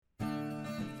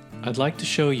I'd like to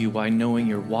show you why knowing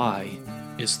your why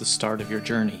is the start of your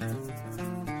journey.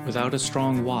 Without a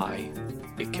strong why,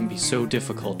 it can be so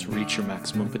difficult to reach your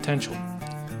maximum potential.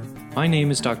 My name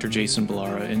is Dr. Jason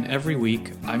Ballara, and every week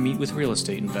I meet with real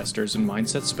estate investors and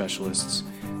mindset specialists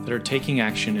that are taking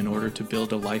action in order to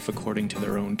build a life according to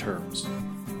their own terms.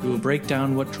 We will break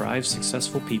down what drives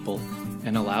successful people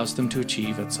and allows them to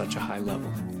achieve at such a high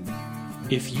level.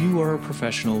 If you are a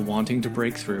professional wanting to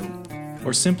break through,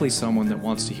 or simply someone that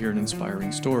wants to hear an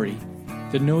inspiring story,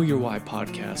 the Know Your Why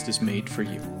podcast is made for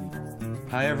you.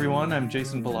 Hi everyone, I'm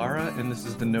Jason Ballara, and this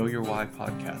is the Know Your Why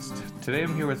podcast. Today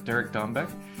I'm here with Derek Dombeck.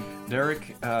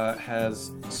 Derek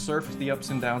has surfed the ups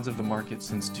and downs of the market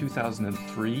since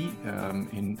 2003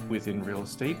 within real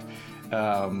estate.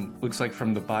 Looks like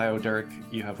from the bio, Derek,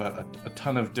 you have a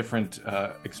ton of different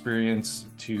experience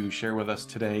to share with us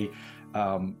today.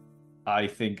 I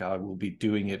think I will be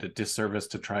doing it a disservice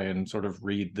to try and sort of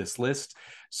read this list.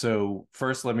 So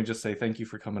first, let me just say thank you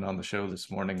for coming on the show this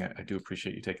morning. I do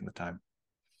appreciate you taking the time.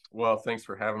 Well, thanks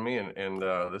for having me, and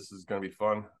this is going to be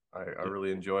fun. I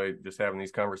really enjoy just having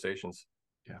these conversations.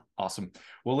 Yeah, awesome.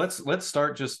 Well, let's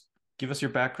start. Just give us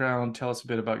your background, tell us a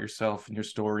bit about yourself and your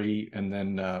story, and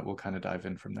then we'll kind of dive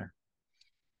in from there.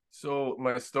 So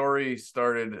my story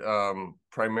started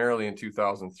primarily in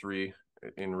 2003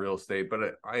 in real estate,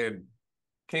 but I had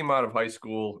came out of high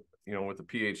school, with a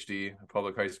PhD, a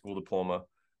public high school diploma,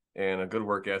 and a good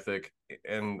work ethic,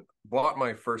 and bought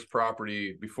my first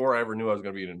property before I ever knew I was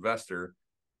going to be an investor.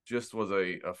 Just was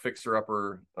a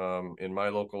fixer-upper in my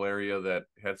local area that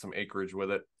had some acreage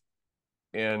with it.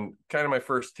 And kind of my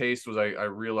first taste was I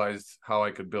realized how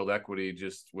I could build equity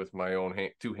just with my own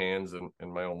two hands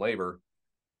and my own labor,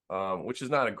 which is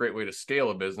not a great way to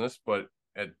scale a business, but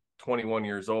at 21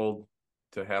 years old,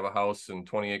 to have a house and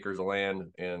 20 acres of land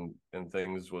and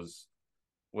things was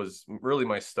really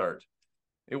my start.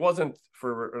 It wasn't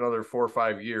for another 4 or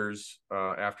 5 years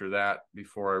after that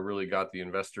before I really got the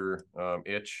investor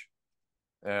itch.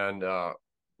 And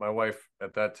my wife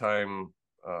at that time,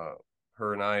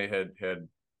 her and I had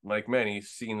like many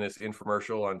seen this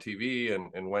infomercial on TV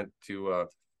and went to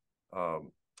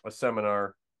a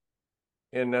seminar.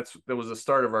 And that was the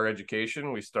start of our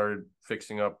education. We started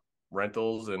fixing up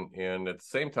rentals, and at the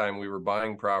same time we were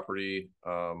buying property,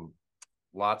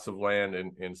 lots of land,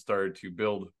 and started to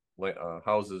build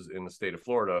houses in the state of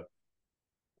Florida.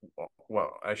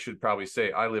 Well, I should probably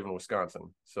say I live in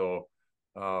Wisconsin, so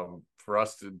for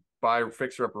us to buy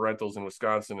fixer-upper rentals in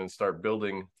Wisconsin and start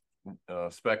building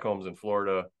spec homes in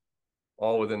Florida,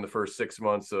 all within the first 6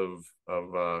 months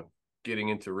of getting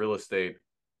into real estate,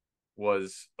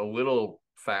 was a little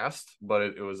fast, but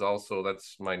it was also,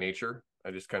 that's my nature. I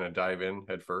just kind of dive in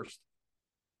head first.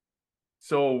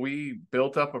 So we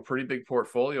built up a pretty big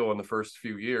portfolio in the first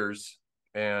few years,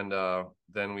 and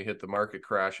then we hit the market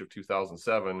crash of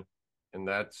 2007, and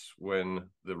that's when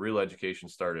the real education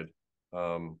started.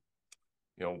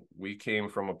 We came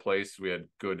from a place, we had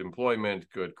good employment,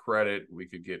 good credit, we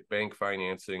could get bank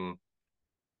financing.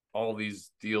 All these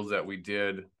deals that we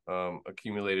did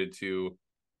accumulated to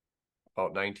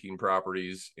about 19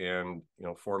 properties and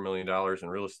 $4 million in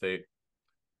real estate,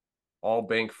 all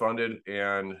bank funded.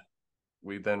 And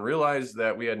we then realized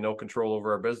that we had no control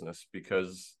over our business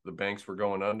because the banks were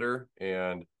going under,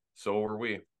 and so were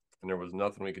we, and there was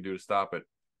nothing we could do to stop it.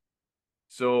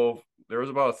 So there was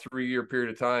about a 3-year period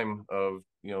of time of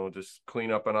just clean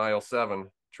up on aisle 7,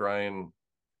 try and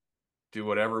do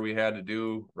whatever we had to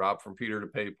do, rob from Peter to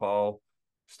pay Paul,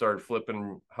 start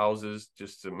flipping houses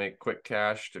just to make quick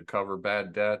cash to cover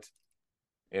bad debt,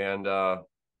 and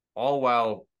all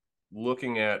while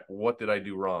looking at what did I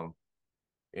do wrong.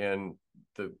 And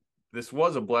this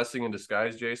was a blessing in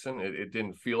disguise, Jason. It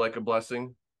didn't feel like a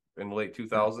blessing in the late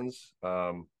 2000s.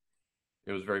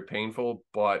 It was very painful,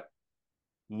 but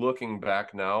looking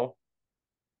back now,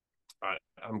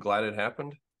 I'm glad it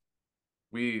happened.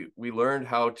 We learned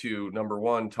how to, number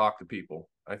one, talk to people.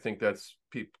 I think that's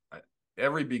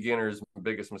every beginner's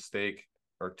biggest mistake,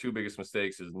 or two biggest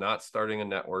mistakes, is not starting a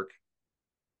network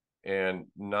and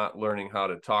not learning how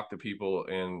to talk to people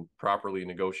and properly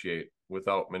negotiate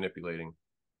without manipulating.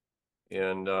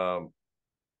 And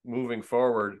moving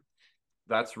forward,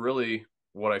 that's really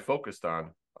what I focused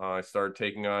on. I started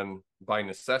taking on, by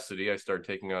necessity, I started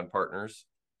taking on partners,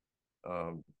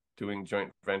 doing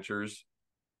joint ventures,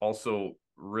 also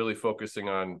really focusing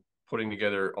on putting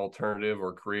together alternative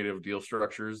or creative deal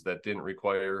structures that didn't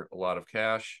require a lot of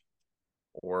cash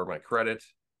or my credit,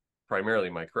 primarily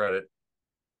my credit.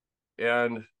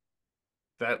 And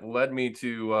that led me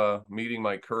to meeting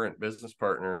my current business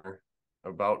partner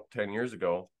about 10 years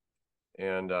ago.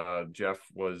 And Jeff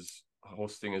was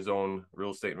hosting his own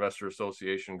real estate investor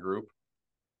association group,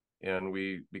 and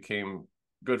we became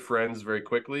good friends very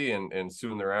quickly. And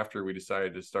soon thereafter, we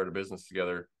decided to start a business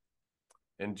together.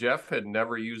 And Jeff had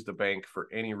never used a bank for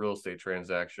any real estate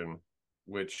transaction,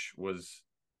 which was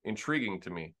intriguing to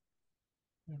me.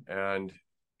 And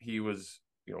he was,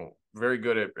 very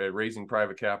good at raising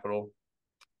private capital.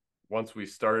 Once we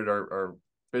started our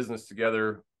business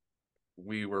together,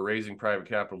 we were raising private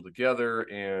capital together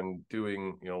and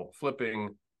doing, flipping.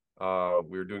 We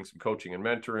were doing some coaching and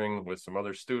mentoring with some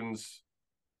other students.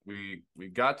 We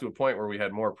got to a point where we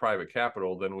had more private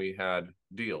capital than we had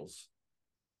deals.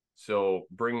 So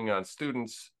bringing on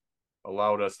students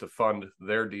allowed us to fund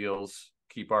their deals,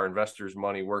 keep our investors'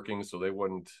 money working so they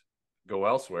wouldn't go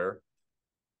elsewhere.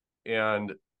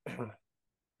 And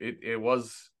it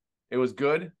was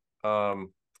good.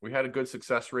 We had a good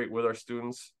success rate with our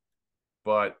students,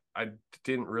 but I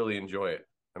didn't really enjoy it.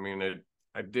 I mean,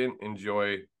 I didn't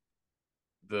enjoy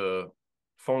the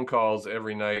phone calls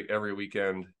every night, every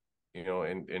weekend,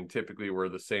 and typically were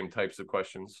the same types of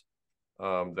questions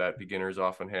that beginners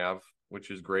often have,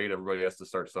 which is great. Everybody has to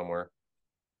start somewhere.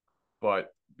 But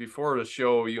before the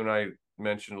show, you and I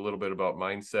mentioned a little bit about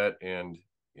mindset, and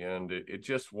it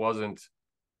just wasn't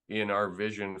in our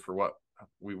vision for what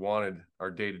we wanted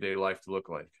our day-to-day life to look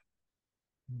like.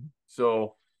 Mm-hmm.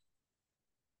 So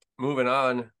moving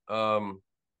on,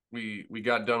 we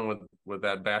got done with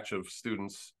that batch of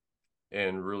students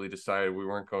and really decided we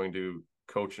weren't going to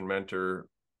coach and mentor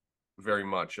very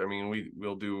much. I mean,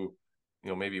 we'll do,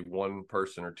 maybe one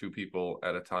person or two people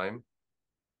at a time.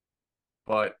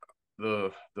 But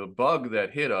the bug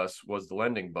that hit us was the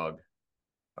lending bug.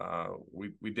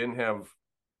 We didn't have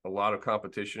a lot of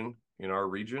competition in our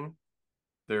region.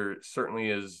 There certainly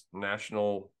is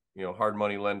national, hard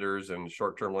money lenders and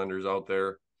short-term lenders out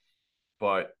there.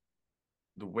 But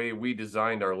the way we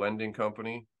designed our lending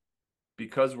company,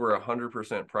 because we're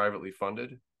 100% privately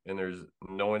funded and there's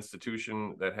no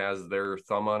institution that has their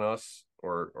thumb on us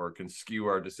or can skew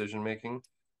our decision making,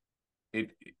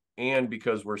 and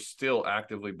because we're still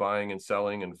actively buying and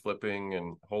selling and flipping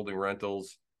and holding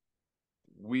rentals,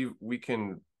 we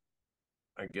can,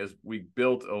 I guess, we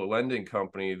built a lending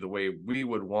company the way we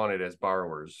would want it as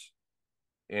borrowers.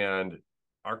 And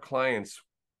our clients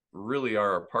really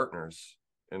are our partners.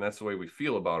 And that's the way we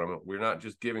feel about them. We're not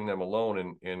just giving them a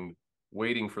loan and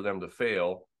waiting for them to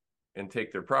fail and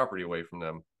take their property away from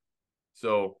them.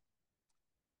 So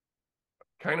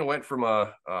kind of went from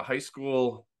a high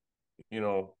school,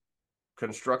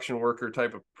 construction worker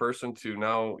type of person to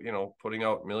now, putting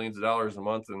out millions of dollars a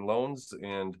month in loans.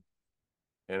 And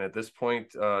at this point,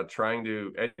 trying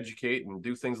to educate and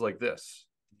do things like this,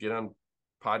 get on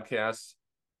podcasts,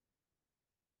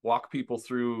 walk people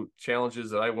through challenges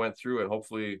that I went through, and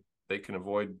hopefully they can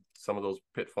avoid some of those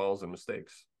pitfalls and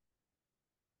mistakes.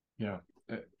 Yeah.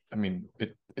 I mean,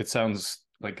 it sounds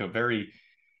like a very,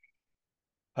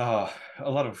 a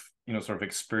lot of, sort of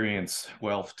experience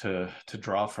wealth to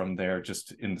draw from there,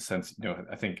 just in the sense,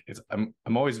 I think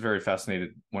I'm always very fascinated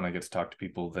when I get to talk to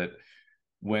people that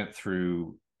went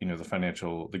through,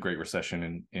 the Great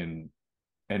Recession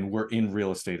and were in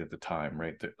real estate at the time,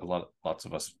 right? Lots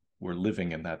of us were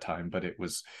living in that time, but it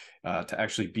was to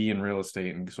actually be in real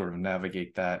estate and sort of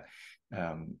navigate that,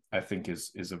 I think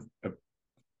is a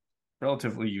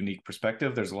relatively unique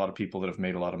perspective. There's a lot of people that have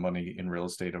made a lot of money in real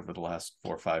estate over the last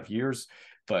 4 or 5 years,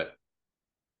 but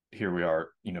here we are,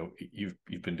 you've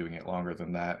been doing it longer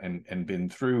than that and been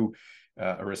through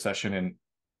a recession,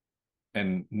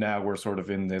 and now we're sort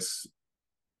of in this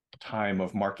time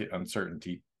of market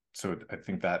uncertainty. So I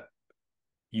think that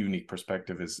unique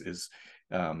perspective is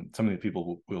something that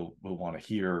people will want to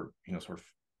hear, sort of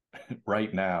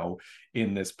right now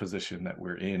in this position that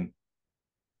we're in.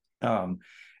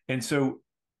 And so,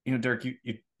 Derek,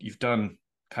 you've done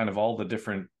kind of all the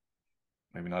different,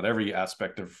 maybe not every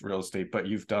aspect of real estate, but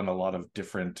you've done a lot of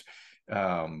different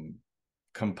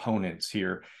components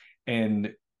here.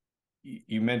 And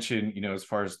you mentioned, as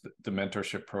far as the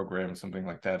mentorship program, something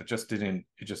like that, it just didn't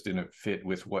fit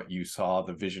with what you saw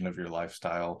the vision of your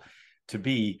lifestyle to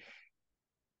be.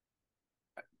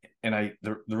 And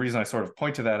the reason I sort of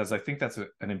point to that is I think that's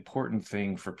an important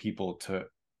thing for people to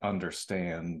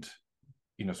understand,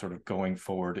 sort of going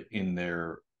forward in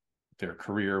their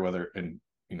career, whether, and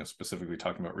specifically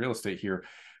talking about real estate here,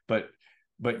 but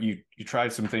you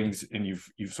tried some things and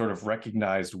you've sort of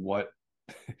recognized what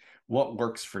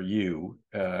works for you,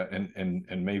 and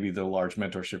maybe the large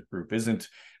mentorship group isn't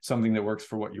something that works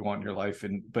for what you want in your life,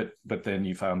 but then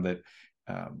you found that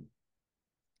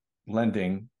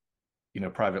lending,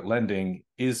 private lending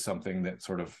is something that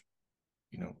sort of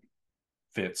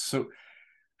fits. So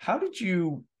how did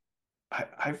you,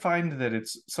 I find that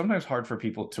it's sometimes hard for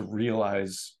people to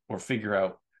realize or figure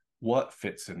out what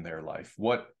fits in their life.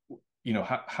 What,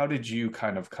 how did you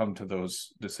kind of come to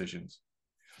those decisions?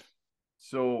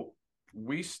 So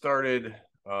we started,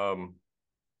 I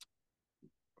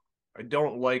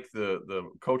don't like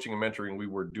the coaching and mentoring we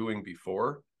were doing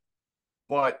before,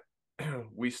 but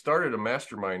we started a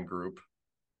mastermind group,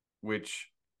 which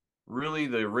really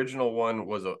the original one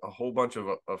was a whole bunch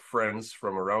of friends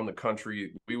from around the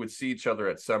country. We would see each other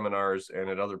at seminars and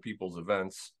at other people's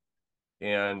events.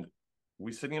 And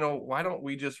we said, why don't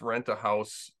we just rent a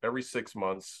house every 6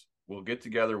 months? We'll get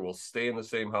together, we'll stay in the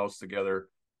same house together,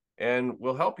 and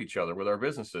we'll help each other with our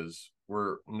businesses.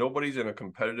 Nobody's in a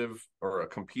competitive or a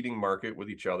competing market with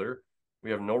each other.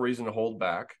 We have no reason to hold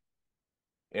back.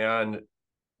 And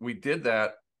we did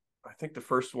that. I think the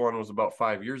first one was about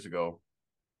 5 years ago.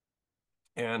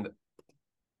 And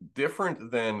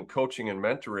different than coaching and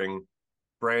mentoring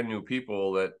brand new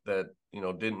people that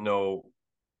didn't know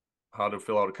how to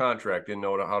fill out a contract, didn't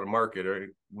know how to market. Or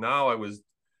now I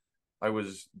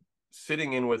was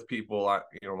sitting in with people,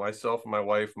 myself and my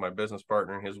wife, my business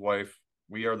partner and his wife,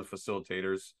 we are the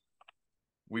facilitators.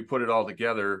 We put it all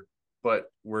together, but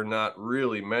we're not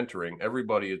really mentoring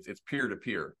everybody. It's peer to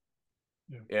peer.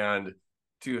 And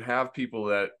to have people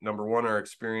that, number one, are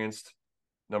experienced,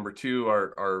 number two,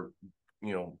 are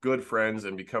good friends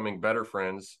and becoming better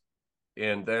friends,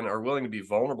 and then are willing to be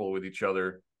vulnerable with each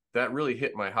other, that really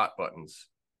hit my hot buttons.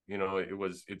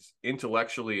 It's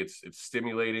intellectually, it's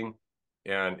stimulating,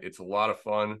 and it's a lot of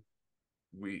fun.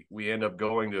 We end up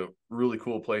going to really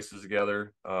cool places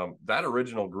together. That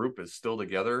original group is still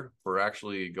together. We're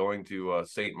actually going to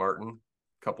St. Martin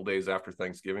a couple days after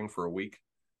Thanksgiving for a week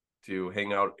to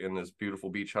hang out in this beautiful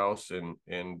beach house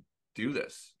and do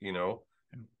this.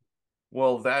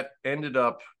 Well, that ended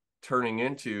up turning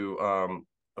into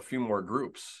a few more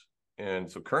groups.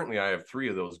 And so currently I have 3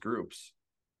 of those groups,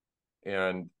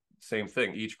 and same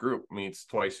thing. Each group meets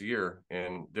twice a year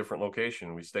in different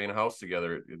location. We stay in a house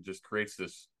together. It just creates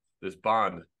this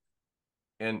bond.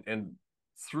 And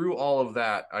through all of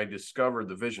that, I discovered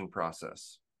the vision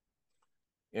process.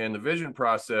 And the vision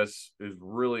process is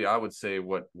really, I would say,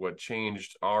 what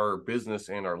changed our business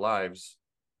and our lives,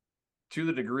 to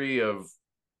the degree of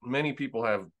many people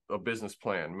have a business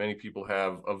plan. Many people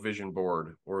have a vision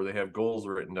board, or they have goals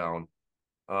written down,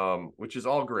 which is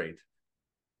all great.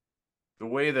 The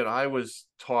way that I was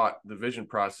taught the vision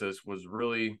process was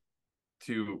really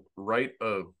to write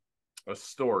a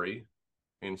story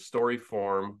in story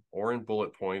form or in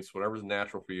bullet points, whatever's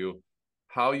natural for you,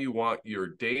 how you want your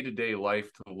day-to-day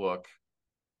life to look,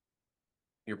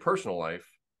 your personal life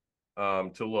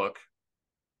to look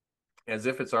as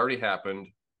if it's already happened,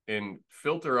 and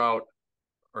filter out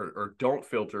or don't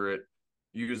filter it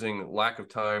using lack of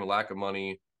time, lack of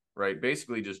money, right?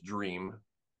 Basically just dream.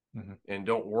 Mm-hmm. And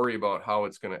don't worry about how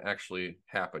it's going to actually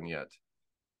happen yet.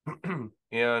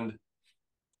 And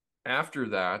after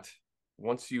that,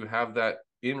 once you have that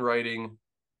in writing,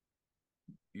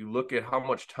 you look at how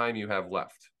much time you have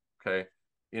left. Okay.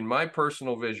 In my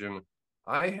personal vision,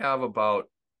 I have about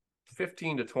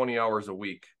 15 to 20 hours a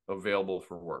week available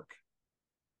for work.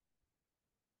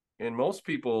 And most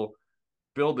people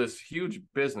build this huge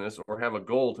business, or have a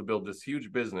goal to build this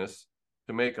huge business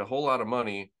to make a whole lot of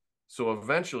money, so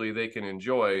eventually they can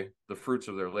enjoy the fruits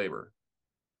of their labor.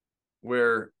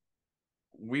 Where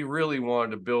we really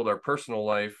wanted to build our personal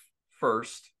life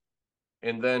first,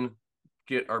 and then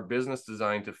get our business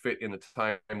designed to fit in the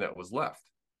time that was left.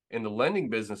 And the lending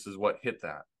business is what hit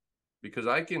that, because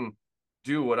I can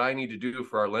do what I need to do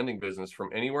for our lending business from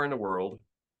anywhere in the world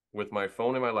with my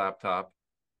phone and my laptop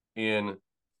in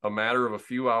a matter of a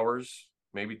few hours,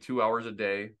 maybe 2 hours a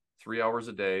day, 3 hours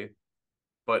a day.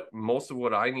 But most of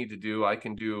what I need to do, I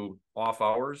can do off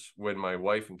hours when my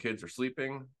wife and kids are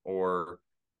sleeping, or,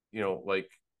 like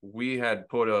we had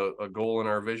put a goal in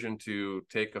our vision to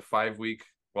take a 5-week,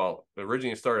 well,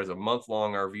 originally it started as a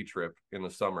month-long RV trip in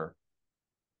the summer.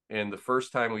 And the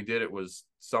first time we did it was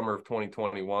summer of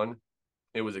 2021.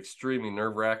 It was extremely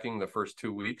nerve-wracking the first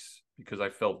 2 weeks because I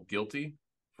felt guilty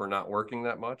for not working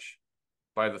that much.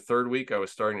 By the 3rd week, I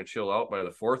was starting to chill out. By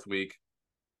the 4th week,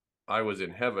 I was in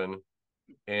heaven.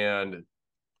 And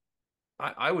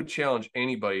I would challenge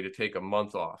anybody to take a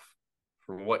month off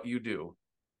from what you do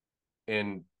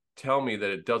and tell me that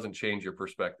it doesn't change your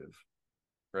perspective,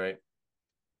 right?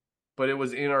 But it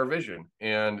was in our vision,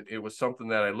 and it was something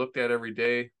that I looked at every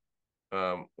day.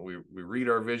 We read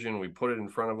our vision, we put it in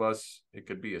front of us. It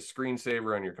could be a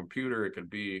screensaver on your computer. It could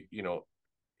be,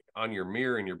 on your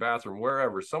mirror in your bathroom,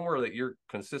 wherever, somewhere that you're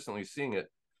consistently seeing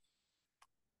it.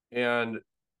 And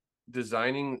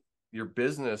designing your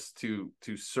business to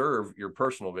serve your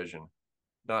personal vision,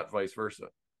 not vice versa.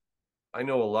 I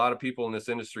know a lot of people in this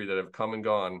industry that have come and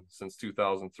gone since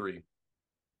 2003.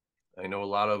 I know a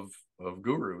lot of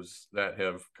gurus that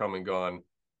have come and gone,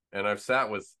 and I've sat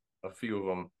with a few of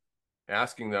them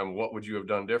asking them, what would you have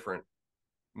done different?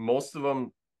 Most of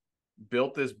them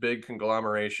built this big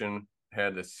conglomeration,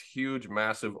 had this huge,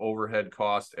 massive overhead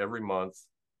cost every month.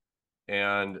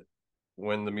 And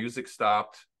when the music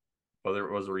stopped, whether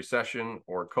it was a recession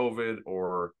or COVID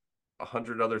or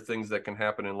 100 other things that can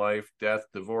happen in life, death,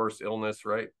 divorce, illness,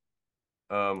 right?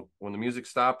 When the music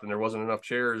stopped and there wasn't enough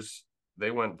chairs,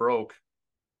 they went broke.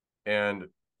 And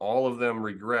all of them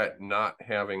regret not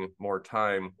having more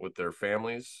time with their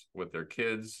families, with their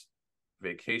kids,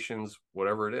 vacations,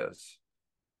 whatever it is.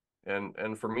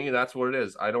 And for me, that's what it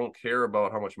is. I don't care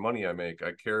about how much money I make.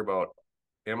 I care about,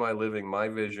 am I living my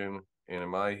vision, and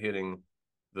am I hitting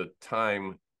the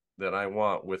time that I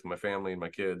want with my family and my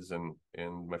kids and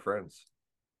my friends.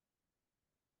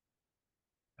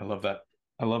 I love that.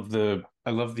 I love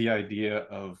the idea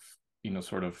of,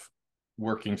 sort of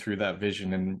working through that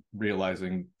vision and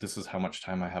realizing this is how much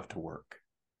time I have to work,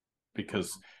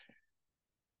 because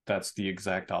that's the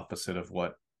exact opposite of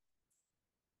what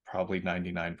probably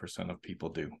 99% of people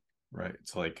do, right?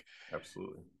 It's like,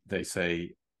 absolutely, they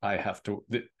say, I have to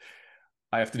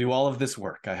do all of this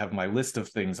work. I have my list of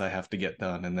things I have to get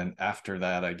done, and then after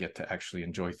that I get to actually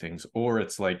enjoy things. Or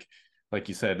it's like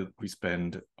you said, we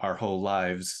spend our whole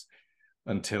lives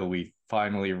until we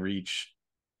finally reach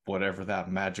whatever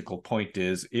that magical point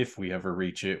is, if we ever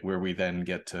reach it, where we then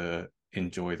get to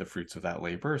enjoy the fruits of that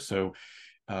labor. So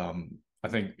I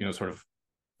think, sort of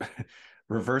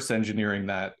reverse engineering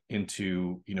that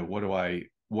into, what do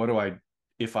I,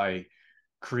 if I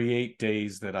create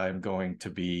days that I'm going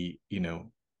to be,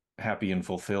 happy and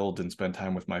fulfilled and spend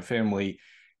time with my family,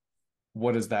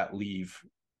 what does that leave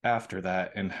after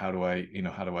that? And how do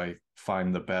I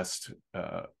find the best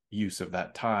use of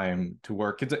that time to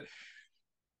work?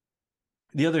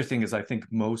 The other thing is, I think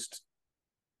most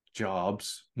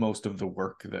jobs, most of the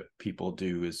work that people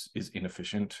do is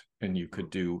inefficient, and you could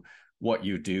do what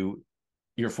you do.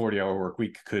 Your 40-hour work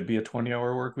week could be a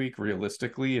 20-hour work week,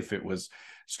 realistically, if it was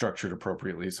structured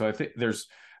appropriately. So I think there's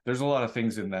a lot of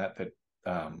things in that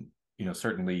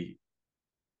certainly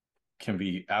can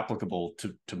be applicable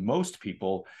to most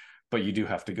people, but you do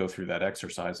have to go through that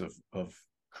exercise of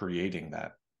creating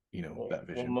that, that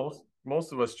vision. Well,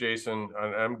 most of us, Jason,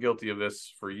 and I'm guilty of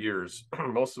this for years.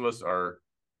 Most of us are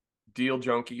deal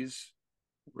junkies.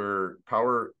 We're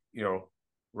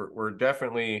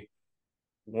definitely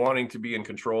wanting to be in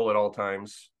control at all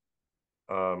times.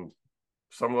 Some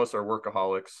of us are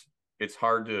workaholics. It's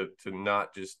hard to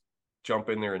not just jump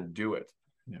in there and do it.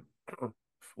 Yeah.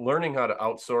 Learning how to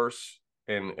outsource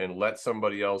and let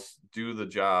somebody else do the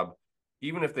job,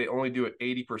 even if they only do it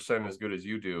 80% as good as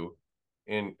you do,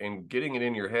 and getting it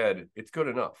in your head, it's good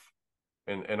enough.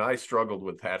 And I struggled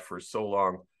with that for so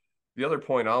long. The other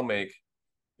point I'll make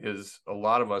is, a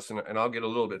lot of us, and I'll get a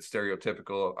little bit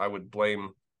stereotypical, I would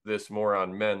blame this more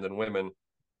on men than women,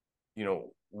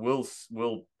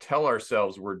 we'll tell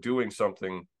ourselves we're doing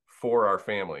something for our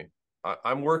family.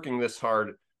 I'm working this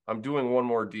hard. I'm doing one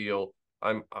more deal.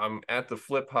 I'm at the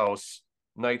flip house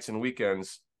nights and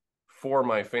weekends for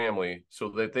my family so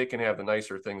that they can have the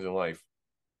nicer things in life.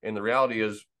 And the reality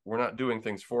is, we're not doing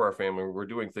things for our family. We're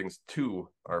doing things to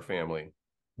our family.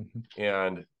 Mm-hmm.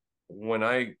 And when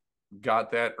I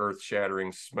got that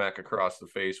earth-shattering smack across the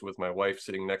face with my wife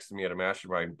sitting next to me at a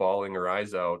mastermind, bawling her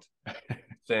eyes out,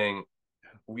 saying,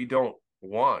 we don't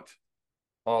want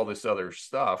all this other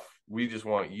stuff. We just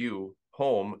want you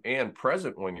home and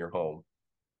present when you're home,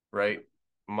 right?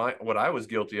 What I was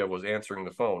guilty of was answering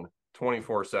the phone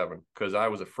 24/7 because I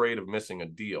was afraid of missing a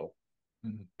deal.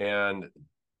 Mm-hmm. And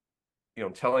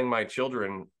telling my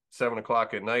children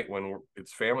 7:00 at night when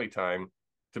it's family time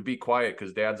to be quiet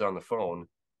because dad's on the phone,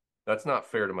 that's not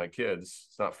fair to my kids.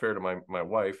 It's not fair to my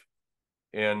wife.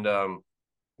 And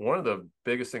one of the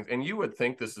biggest things, and you would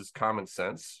think this is common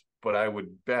sense, but I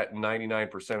would bet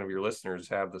 99% of your listeners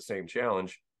have the same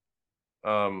challenge.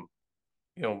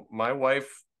 My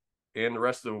wife and the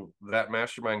rest of that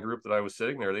mastermind group that I was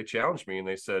sitting there, they challenged me and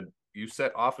they said, you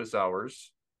set office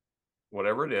hours,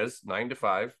 whatever it is, 9 to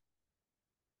 5,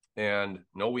 and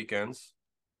no weekends,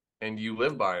 and you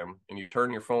live by them, and you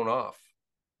turn your phone off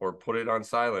or put it on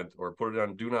silent or put it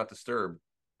on do not disturb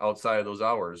outside of those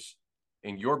hours,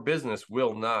 and your business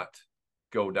will not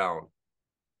go down.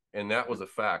 And that was a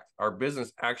fact. Our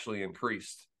business actually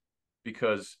increased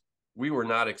because we were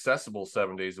not accessible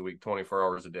 7 days a week, 24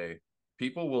 hours a day.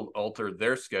 People will alter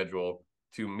their schedule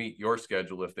to meet your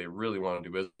schedule if they really want to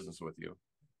do business with you.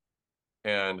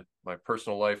 And my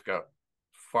personal life got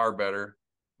far better.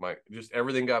 Just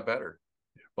everything got better.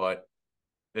 But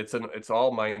it's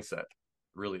all mindset. It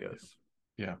really is.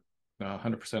 Yeah. No,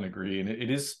 100% agree. And it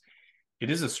is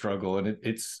a struggle, and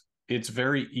it's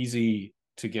very easy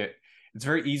to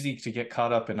get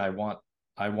caught up in I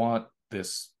want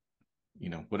this,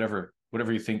 whatever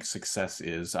you think success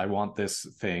is. I want this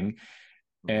thing.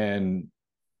 And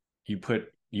you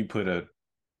put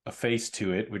a face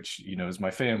to it, which, is my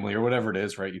family or whatever it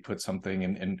is, right? You put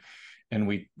something and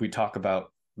we talk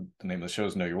about, the name of the show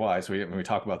is Know Your Why. So we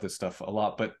talk about this stuff a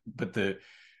lot, but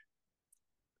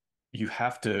you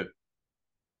have to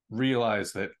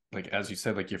realize that, like, as you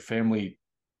said, like, your family,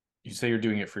 you say you're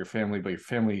doing it for your family, but your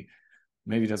family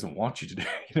maybe doesn't want you to do it.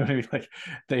 You know what I mean? Like,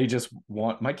 they just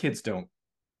want, my kids don't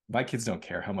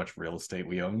care how much real estate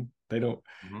we own. They don't,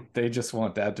 they just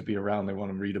want dad to be around. They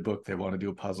want to read a book. They want to do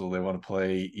a puzzle. They want to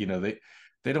play,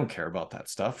 they don't care about that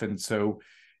stuff. And so,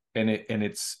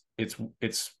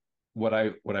 it's what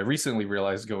I recently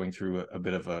realized, going through a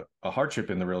bit of a hardship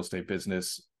in the real estate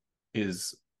business,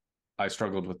 is I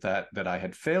struggled with that I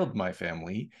had failed my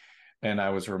family. And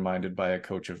I was reminded by a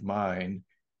coach of mine,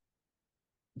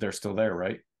 they're still there,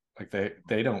 right? Like,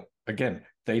 they don't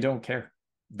care.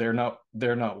 They're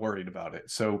not worried about it.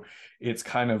 So it's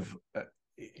kind of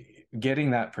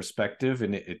getting that perspective,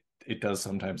 and it does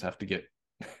sometimes have to get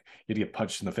you get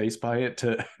punched in the face by it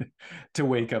to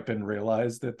wake up and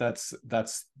realize that that's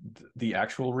the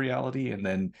actual reality. And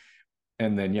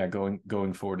then yeah,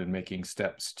 going forward and making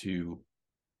steps to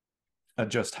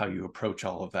adjust how you approach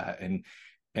all of that. And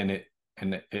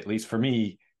at least for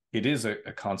me, it is a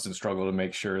constant struggle to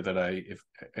make sure that if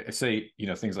I say,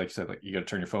 things like you said, like, you got to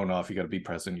turn your phone off, you got to be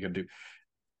present, you got to do,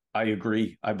 I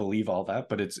agree, I believe all that,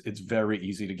 but it's very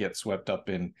easy to get swept up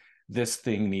in, this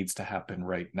thing needs to happen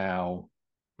right now.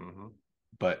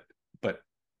 But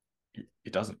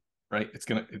it doesn't, right?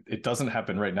 It doesn't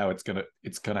happen right now. It's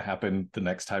gonna happen the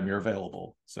next time you're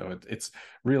available. So it's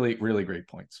really, really great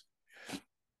points.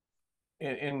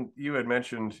 And you had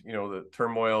mentioned, the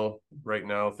turmoil right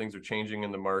now, things are changing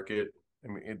in the market. I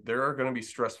mean, there are going to be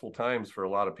stressful times for a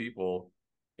lot of people,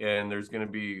 and there's going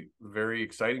to be very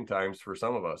exciting times for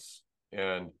some of us.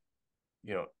 And,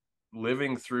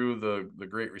 living through the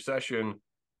Great Recession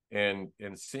and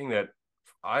seeing that,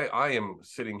 I am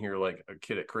sitting here like a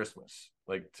kid at Christmas.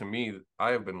 Like, to me,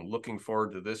 I have been looking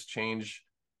forward to this change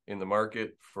in the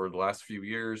market for the last few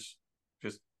years,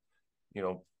 just,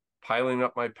 piling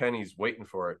up my pennies, waiting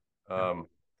for it.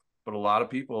 But a lot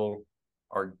of people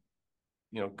are,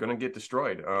 going to get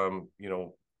destroyed.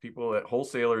 People at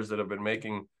wholesalers that have been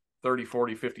making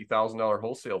 $30,000, $40,000, $50,000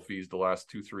 wholesale fees the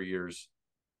last 2-3 years,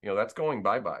 that's going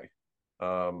bye-bye.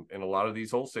 And a lot of these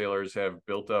wholesalers have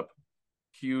built up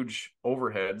huge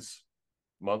overheads,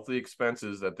 monthly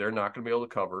expenses that they're not going to be able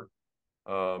to cover.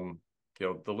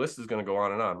 The list is going to go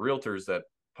on and on. Realtors that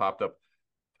popped up.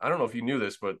 I don't know if you knew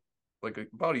this, but like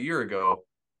about a year ago,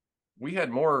 we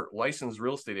had more licensed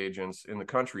real estate agents in the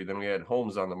country than we had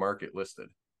homes on the market listed.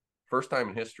 First time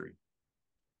in history.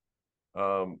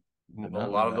 A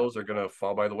lot of those are going to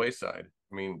fall by the wayside.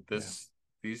 I mean,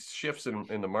 these shifts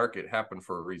in the market happen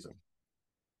for a reason.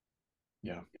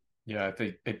 Yeah. Yeah, I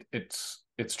think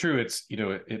it's true. It's,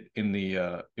 in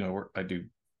the I do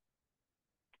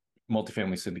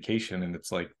multifamily syndication, and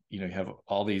it's like, you have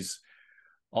all these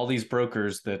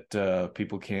brokers that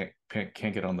people can't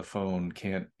get on the phone,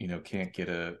 can't get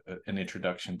an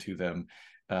introduction to them.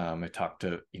 I talk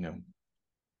to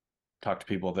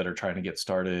people that are trying to get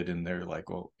started, and they're like,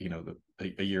 well,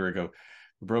 a year ago,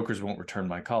 the brokers won't return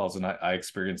my calls. And I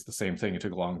experienced the same thing. It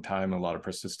took a long time, a lot of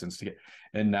persistence to get,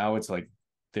 and now it's like,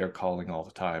 they're calling all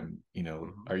the time.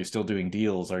 Are you still doing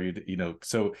deals? Are you,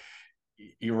 so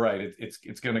you're right. It's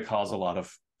going to cause a lot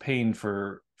of pain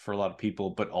for a lot of people,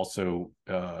 but also,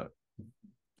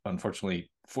 unfortunately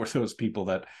for those people,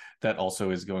 that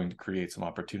also is going to create some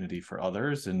opportunity for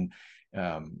others. And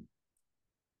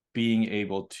being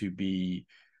able to be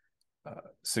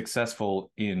successful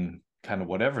in kind of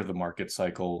whatever the market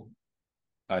cycle,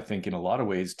 I think in a lot of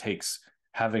ways takes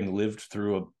having lived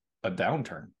through a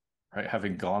downturn, right?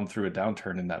 Having gone through a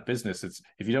downturn in that business. It's,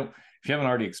 if you haven't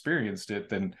already experienced it,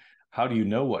 then how do you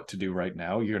know what to do right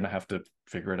now? You're going to have to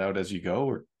figure it out as you go,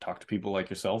 or talk to people like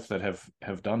yourself that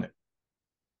have done it.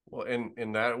 Well,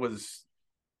 and that was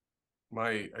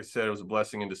I said it was a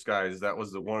blessing in disguise. That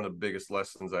was one of the biggest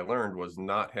lessons I learned, was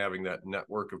not having that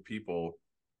network of people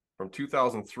from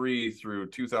 2003 through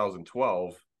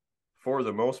 2012. For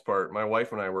the most part, my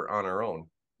wife and I were on our own.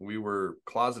 We were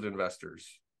closet investors.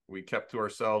 We kept to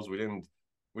ourselves. We didn't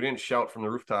We didn't shout from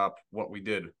the rooftop what we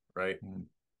did, right? Mm.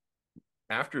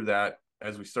 After that,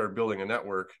 as we started building a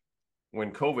network,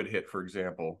 when COVID hit, for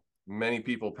example, many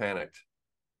people panicked.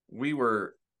 We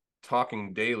were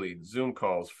talking daily, Zoom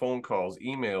calls, phone calls,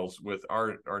 emails with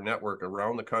our network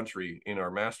around the country, in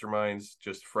our masterminds,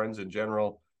 just friends in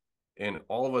general, and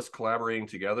all of us collaborating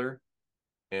together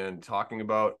and talking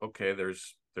about, okay,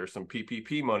 there's some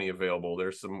PPP money available,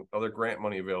 there's some other grant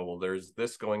money available, there's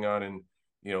this going on in,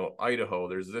 you know, Idaho,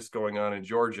 there's this going on in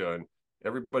Georgia, and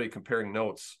everybody comparing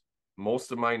notes.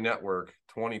 Most of my network,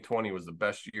 2020 was the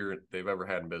best year they've ever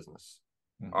had in business,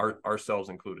 ourselves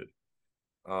included,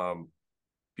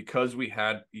 because we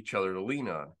had each other to lean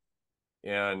on.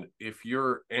 And if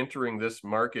you're entering this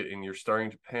market and you're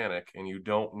starting to panic and you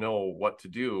don't know what to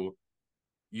do,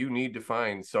 you need to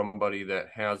find somebody that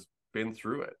has been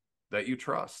through it, that you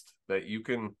trust, that you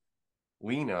can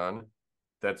lean on,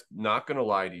 that's not going to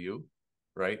lie to you,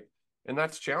 right? And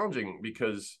that's challenging,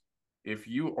 because if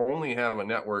you only have a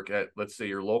network at, let's say,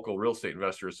 your local real estate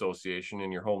investor association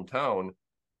in your hometown,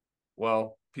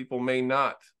 well, people may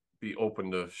not be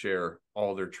open to share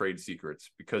all their trade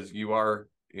secrets because you are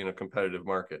in a competitive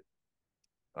market.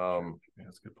 Yeah,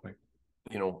 that's a good point.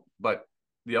 You know, but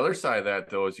the other side of that,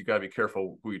 though, is you got to be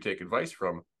careful who you take advice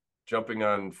from. Jumping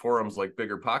on forums like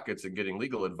Bigger Pockets and getting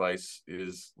legal advice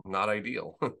is not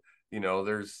ideal. You know,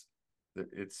 it's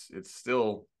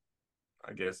still,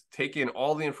 I guess, take in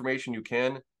all the information you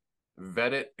can,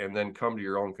 vet it, and then come to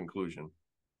your own conclusion.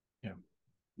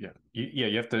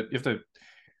 You have to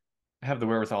have the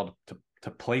wherewithal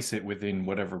to place it within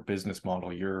whatever business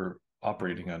model you're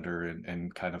operating under,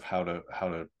 and kind of how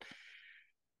to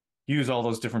use all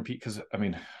those different because I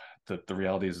mean the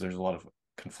reality is there's a lot of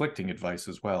conflicting advice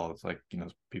as well. It's like, you know,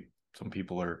 some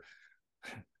people are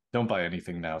don't buy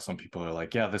anything now. Some people are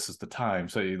like, yeah, this is the time.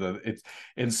 So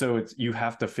it's you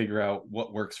have to figure out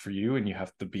what works for you, and you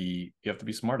have to be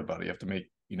smart about it. You have to make,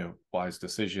 you know, wise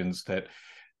decisions, that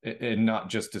and not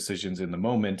just decisions in the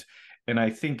moment. And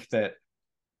I think that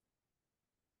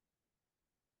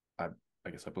I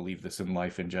guess I believe this in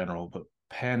life in general, but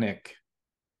panic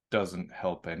doesn't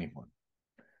help anyone.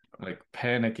 Like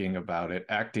panicking about it,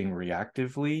 acting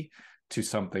reactively to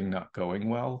something not going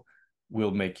well,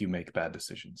 will make you make bad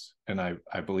decisions. And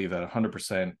I believe that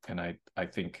 100%. And I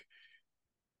think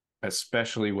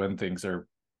especially when things are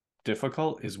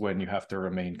difficult is when you have to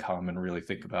remain calm and really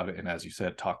think about it. And as you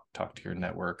said, talk to your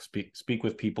network, speak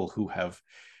with people who have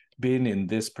been in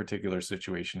this particular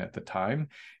situation at the time,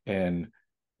 and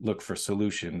look for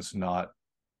solutions, not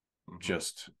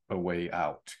just a way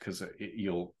out, because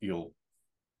you'll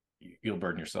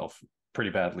burn yourself pretty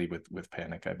badly with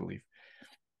panic, I believe.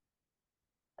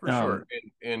 For sure.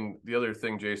 And the other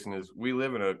thing, Jason, is we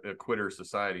live in a quitter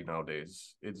society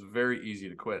nowadays. It's very easy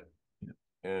to quit. Yeah.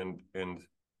 And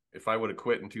if I would have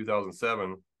quit in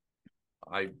 2007,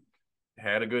 I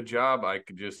had a good job. I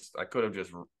could have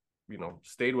just, you know,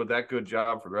 stayed with that good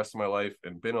job for the rest of my life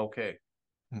and been okay.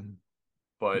 Mm-hmm.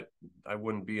 But I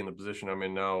wouldn't be in the position I'm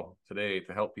in now today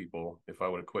to help people if I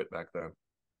would have quit back then.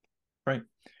 Right.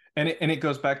 And it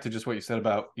goes back to just what you said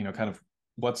about, you know, kind of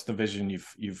what's the vision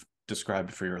you've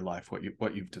described for your life,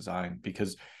 what you've designed,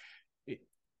 because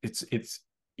it's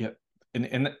yeah. And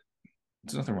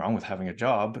there's nothing wrong with having a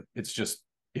job. It's just,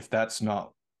 if that's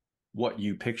not what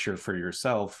you picture for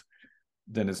yourself,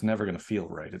 then it's never going to feel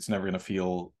right. It's never going to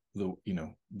feel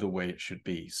the way it should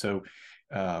be. So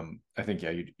I think,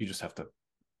 yeah, you just have to,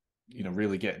 you know,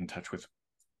 really get in touch with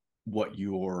what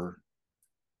you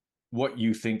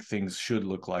think things should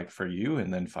look like for you,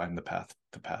 and then find the path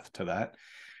to that.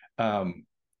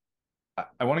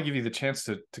 I want to give you the chance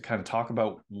to kind of talk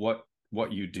about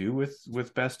what you do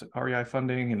with Best REI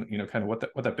Funding, and, you know, kind of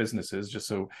what that business is, just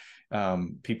so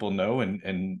people know,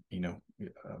 and you know,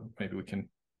 maybe we can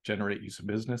generate you some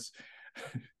business.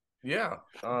 Yeah.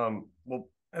 Well,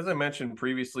 as I mentioned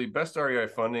previously, Best REI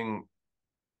Funding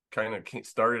kind of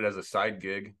started as a side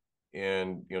gig,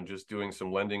 and, you know, just doing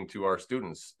some lending to our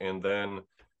students, and then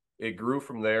it grew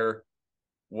from there.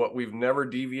 What we've never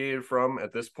deviated from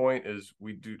at this point is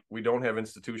we don't have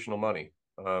institutional money.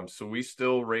 So we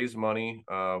still raise money.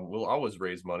 We'll always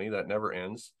raise money. That never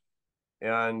ends.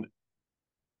 And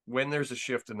when there's a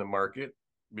shift in the market,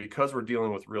 because we're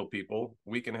dealing with real people,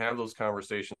 we can have those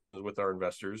conversations with our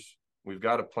investors. We've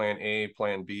got a plan A,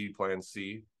 plan B, plan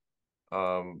C.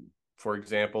 For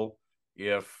example,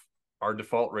 if our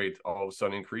default rate all of a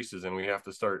sudden increases and we have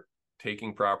to start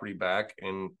taking property back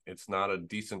and it's not a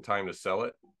decent time to sell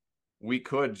it, we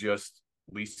could just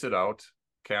lease it out,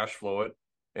 cash flow it,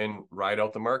 and ride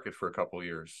out the market for a couple of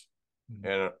years.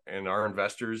 Mm-hmm. And our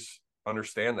investors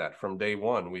understand that from day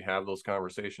one. We have those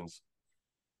conversations.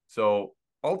 So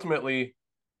ultimately,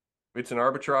 it's an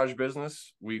arbitrage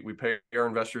business. We pay our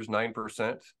investors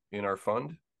 9% in our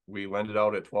fund. We lend it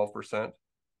out at 12%,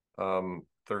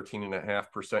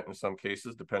 13.5% in some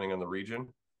cases, depending on the region.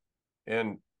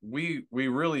 And we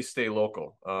really stay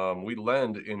local. We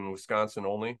lend in Wisconsin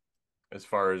only as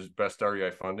far as best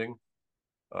REI funding.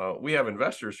 We have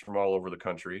investors from all over the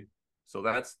country, so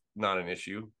that's not an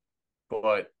issue.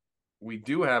 But we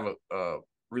do have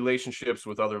relationships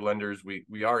with other lenders.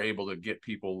 We are able to get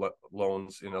people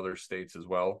loans in other states as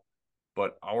well.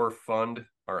 But our fund,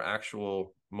 our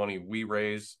actual money we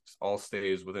raise, all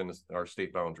stays within our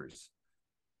state boundaries.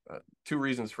 Two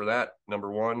reasons for that. Number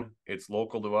one, it's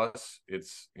local to us.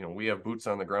 It's, we have boots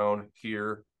on the ground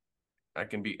here. I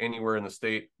can be anywhere in the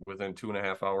state within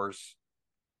 2.5 hours.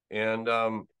 And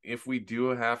if we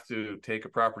do have to take a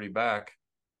property back,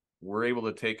 we're able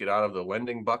to take it out of the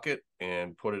lending bucket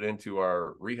and put it into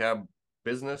our rehab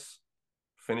business,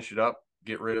 finish it up,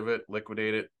 get rid of it,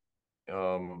 liquidate it.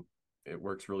 It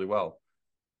works really well.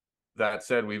 That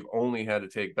said, we've only had to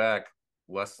take back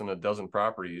less than a dozen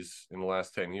properties in the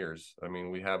last 10 years. I mean,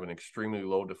 we have an extremely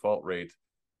low default rate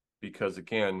because,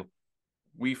 again,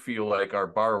 we feel like our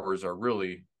borrowers are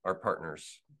really our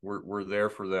partners. We're there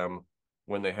for them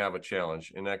when they have a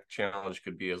challenge. And that challenge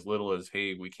could be as little as,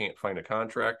 hey, we can't find a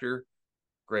contractor.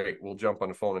 Great, we'll jump on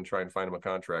the phone and try and find them a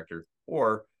contractor.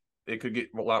 Or it could get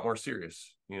a lot more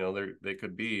serious. They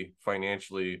could be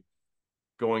financially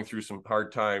going through some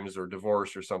hard times or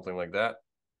divorce or something like that.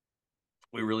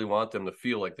 We really want them to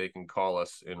feel like they can call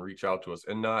us and reach out to us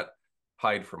and not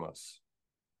hide from us.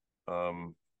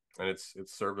 And it's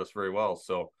served us very well.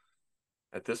 So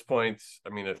at this point, I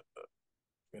mean,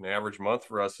 an average month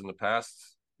for us in the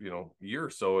past, year or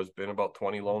so has been about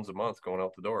 20 loans a month going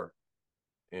out the door,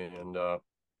 and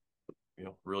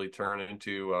really turn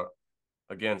into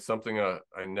again something I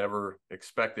never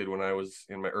expected when I was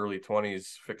in my early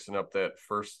 20s, fixing up that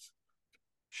first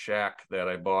shack that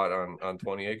I bought on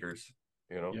 20 acres.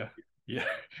 Yeah,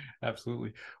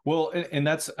 absolutely. Well, and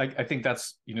that's I think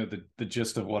that's the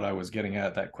gist of what I was getting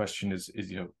at. That question is is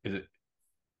it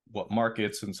what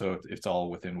markets, and so it's all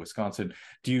within Wisconsin.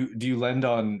 Do you lend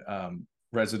on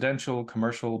residential,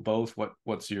 commercial, both?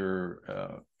 What's your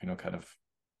kind of?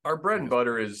 Our bread and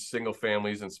butter is single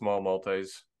families and small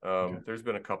multis. Okay. There's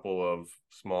been a couple of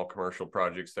small commercial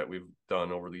projects that we've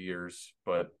done over the years,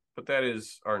 but that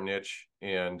is our niche.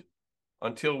 And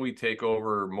until we take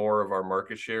over more of our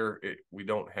market share, we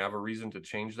don't have a reason to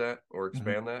change that or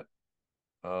expand that.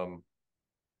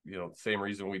 Same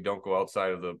reason we don't go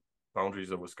outside of the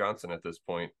boundaries of Wisconsin at this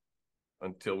point.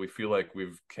 Until we feel like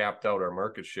we've capped out our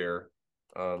market share,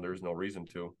 there's no reason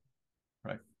to.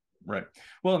 Right.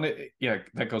 Well, and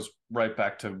that goes right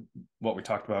back to what we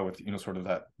talked about with sort of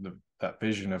that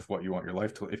vision of what you want your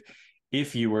life to.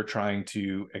 If you were trying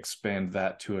to expand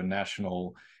that to a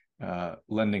national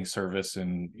lending service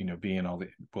and being all the,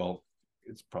 well,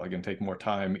 it's probably going to take more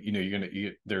time.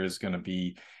 There is going to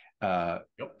be a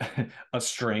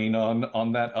strain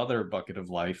on that other bucket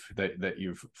of life that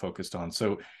you've focused on.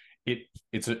 So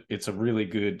it's a really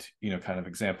good kind of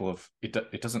example of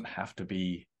it doesn't have to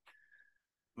be.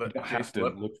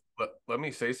 Let me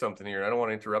say something here. I don't want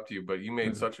to interrupt you, but you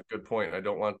made such a good point. I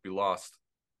don't want to be lost.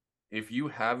 If you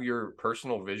have your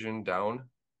personal vision down,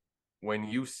 when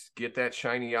you get that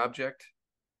shiny object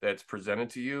that's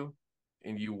presented to you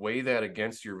and you weigh that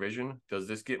against your vision, does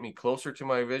this get me closer to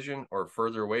my vision or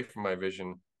further away from my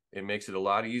vision? It makes it a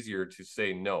lot easier to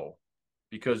say no,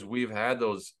 because we've had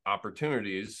those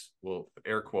opportunities, well,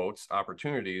 air quotes,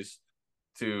 opportunities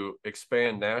to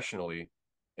expand nationally.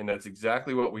 And that's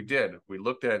exactly what we did. We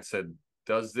looked at it and said,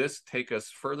 does this take us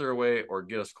further away or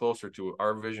get us closer to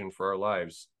our vision for our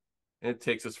lives? And it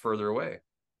takes us further away.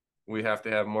 We have to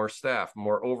have more staff,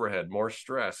 more overhead, more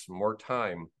stress, more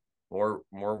time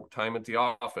at the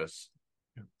office.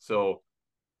 Yeah. So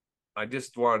I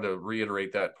just wanted to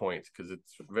reiterate that point because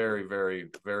it's very,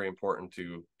 very, very important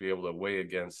to be able to weigh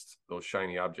against those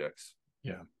shiny objects.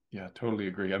 Yeah, totally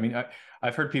agree. I mean,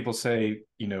 I've heard people say,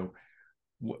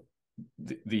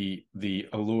 the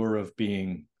allure of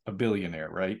being a billionaire,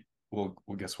 right? Well,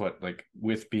 guess what? Like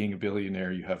with being a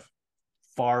billionaire, you have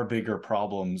far bigger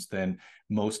problems than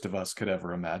most of us could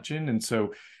ever imagine. And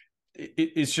so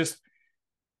it's just,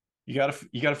 you got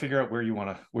to figure out where you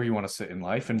want to sit in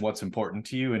life and what's important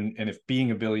to you. And if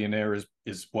being a billionaire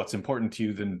is what's important to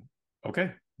you, then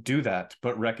okay, do that,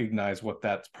 but recognize what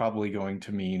that's probably going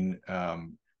to mean,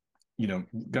 going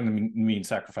to mean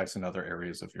sacrifice in other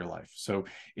areas of your life. So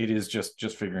it is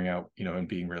just figuring out, and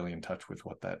being really in touch with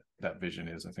what that vision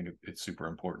is. I think it's super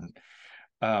important.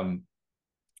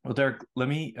 Well, Derek, let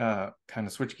me kind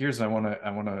of switch gears. I want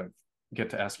to get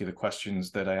to ask you the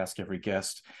questions that I ask every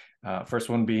guest. First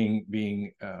one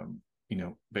being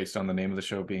based on the name of the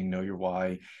show, being Know Your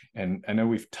Why. And I know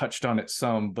we've touched on it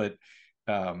some, but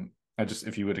I just,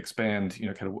 if you would expand,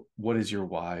 kind of what is your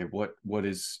why? What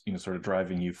is, sort of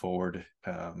driving you forward?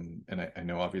 And I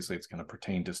know obviously it's going to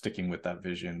pertain to sticking with that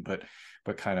vision,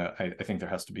 but kind of, I think there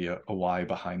has to be a why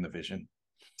behind the vision.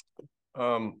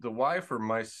 The why for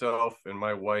myself and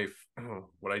my wife,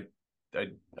 what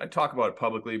I talk about it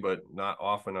publicly, but not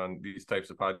often on these types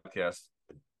of podcasts.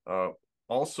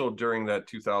 Also during that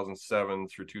 2007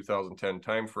 through 2010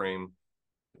 timeframe,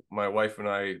 my wife and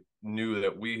I knew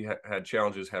that we had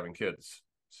challenges having kids.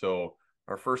 So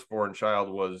our firstborn child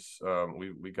was,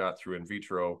 we got through in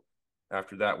vitro.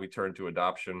 After that, we turned to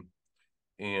adoption.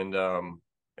 And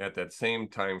at that same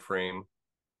time frame,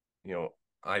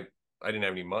 I didn't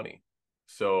have any money.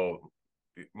 So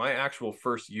my actual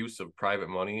first use of private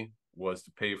money was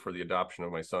to pay for the adoption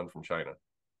of my son from China.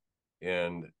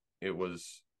 And it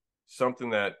was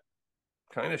something that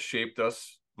kind of shaped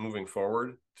us moving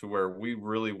forward to where we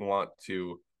really want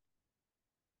to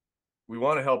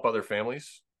help other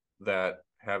families that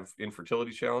have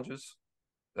infertility challenges.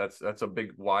 That's a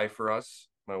big why for us,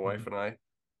 my wife and I.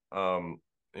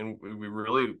 And we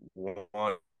really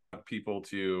want people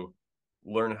to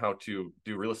learn how to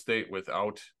do real estate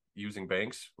without using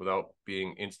banks, without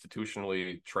being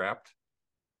institutionally trapped.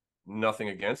 Nothing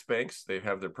against banks, they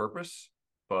have their purpose,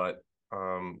 but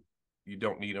you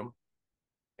don't need them.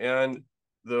 And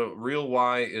the real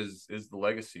why is the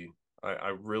legacy.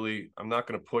 I'm not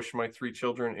going to push my 3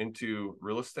 children into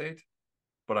real estate,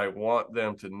 but I want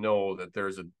them to know that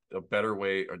there's a better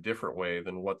way, a different way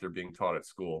than what they're being taught at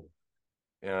school.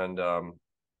 And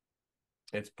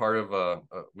it's part of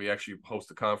we actually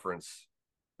host a conference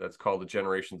that's called the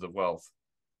Generations of Wealth.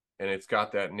 And it's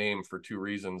got that name for 2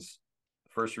 reasons.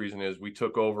 The first reason is we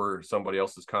took over somebody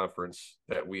else's conference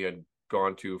that we had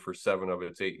gone to for 7 of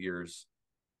its 8 years.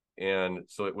 And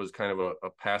so it was kind of a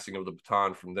passing of the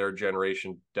baton from their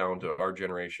generation down to our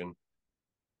generation.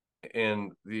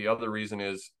 And the other reason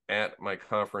is at my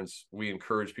conference, we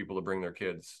encourage people to bring their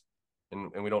kids.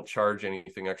 And we don't charge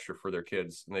anything extra for their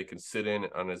kids. And they can sit in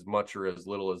on as much or as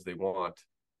little as they want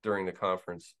during the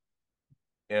conference.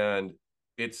 And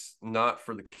it's not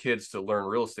for the kids to learn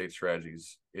real estate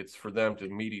strategies. It's for them to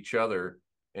meet each other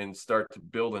and start to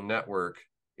build a network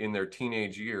in their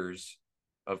teenage years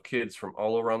of kids from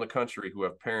all around the country who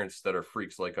have parents that are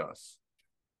freaks like us.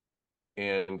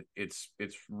 And it's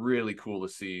really cool to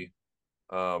see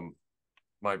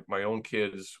my own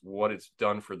kids, what it's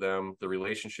done for them, the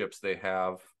relationships they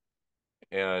have.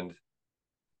 And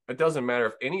it doesn't matter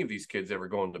if any of these kids ever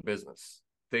go into business.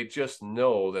 They just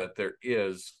know that there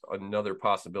is another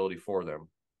possibility for them.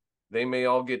 They may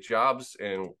all get jobs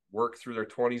and work through their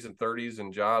 20s and 30s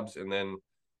and jobs, and then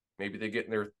maybe they get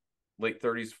in their late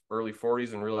 30s, early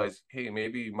 40s and realize, hey,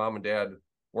 maybe mom and dad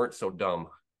weren't so dumb.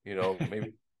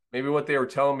 Maybe what they were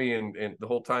telling me and the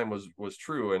whole time was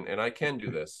true, and I can do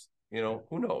this.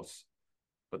 Who knows?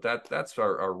 But that's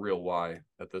our real why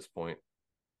at this point.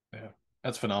 Yeah,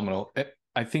 that's phenomenal.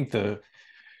 I think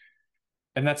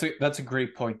and that's a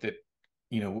great point that,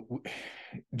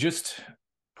 just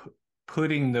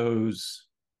putting those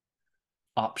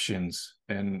options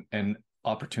and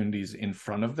opportunities in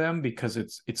front of them, because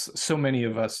it's so many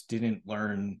of us didn't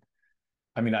learn.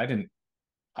 I mean, I didn't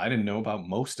know about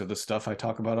most of the stuff I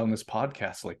talk about on this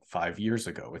podcast like 5 years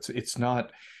ago. It's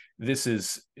not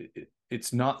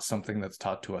something that's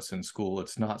taught to us in school.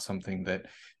 It's not something that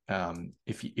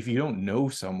if you don't know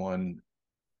someone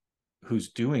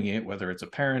who's doing it, whether it's a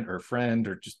parent or a friend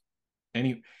or just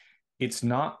it's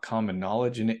not common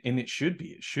knowledge, and it should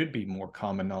be more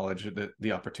common knowledge that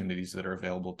the opportunities that are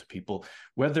available to people,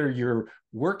 whether you're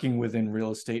working within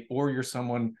real estate or you're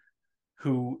someone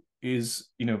who is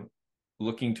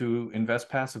looking to invest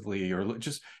passively, or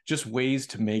just ways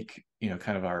to make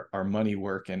kind of our money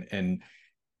work. And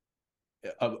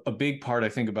a big part, I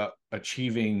think, about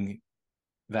achieving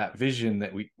that vision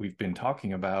that we've been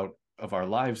talking about of our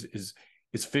lives is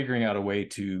figuring out a way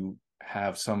to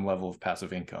have some level of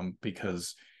passive income,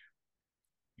 because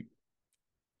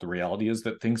the reality is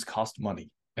that things cost money,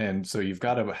 and so you've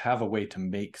got to have a way to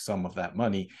make some of that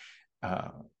money.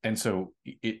 And so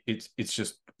it's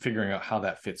just figuring out how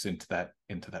that fits into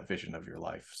that vision of your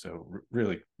life. So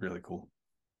really, really cool.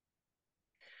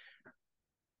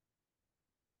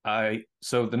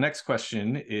 So the next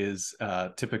question is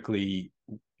typically,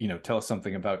 tell us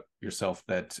something about yourself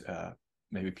that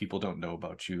maybe people don't know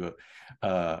about you,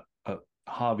 a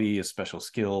hobby, a special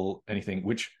skill, anything,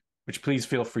 which which please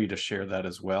feel free to share that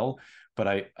as well.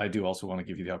 But I do also want to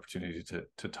give you the opportunity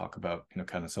to talk about,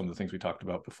 kind of some of the things we talked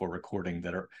about before recording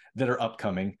that are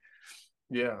upcoming.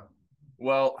 Yeah.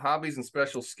 Well, hobbies and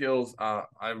special skills.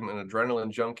 I'm an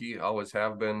adrenaline junkie, always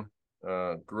have been.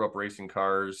 Grew up racing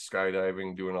cars,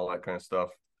 skydiving, doing all that kind of stuff.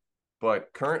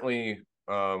 But currently,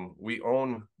 we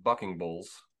own bucking bulls,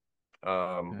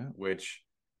 which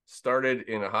started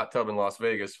in a hot tub in Las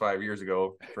Vegas 5 years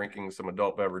ago, drinking some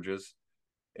adult beverages.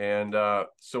 And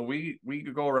so we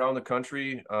go around the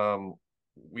country.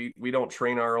 We don't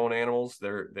train our own animals.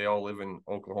 They all live in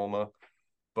Oklahoma,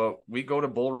 but we go to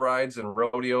bull rides and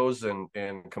rodeos and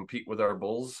compete with our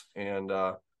bulls. And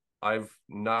I've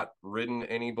not ridden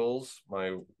any bulls.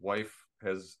 My wife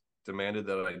has demanded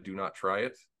that I do not try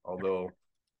it, although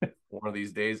one of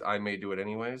these days I may do it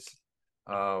anyways.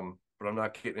 But I'm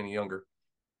not getting any younger.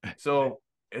 So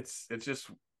it's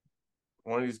just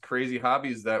one of these crazy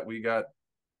hobbies that we got,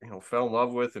 fell in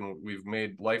love with, and we've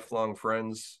made lifelong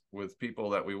friends with people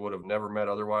that we would have never met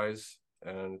otherwise.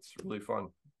 And it's really fun.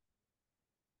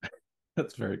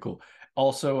 That's very cool.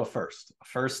 Also a first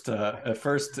for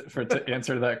to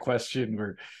answer that question.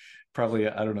 We're probably,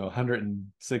 I don't know,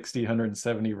 160,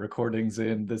 170 recordings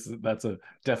in. That's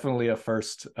definitely a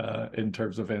first in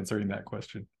terms of answering that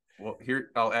question. Well,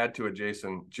 here I'll add to it,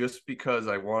 Jason, just because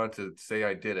I wanted to say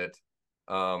I did it.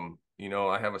 I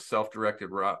have a self-directed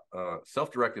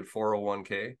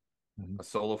 401k, a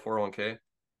solo 401k,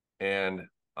 and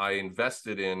I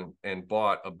invested in and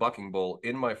bought a bucking bull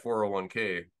in my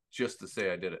 401k just to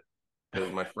say I did it,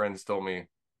 because my friends told me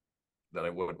that I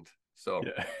wouldn't. So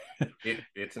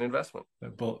it's an investment.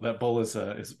 That bull is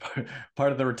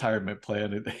part of the retirement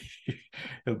plan.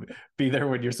 It'll be there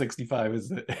when you're 65.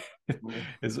 Is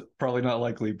probably not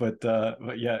likely, but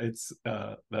yeah, it's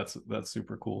that's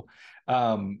super cool.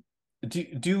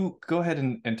 Do go ahead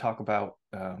and talk about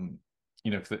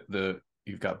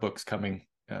you've got books coming.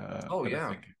 Oh yeah, I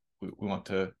think we want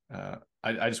to.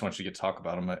 I just want you to talk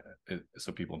about them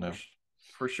so people know.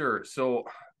 For sure. So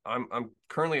I'm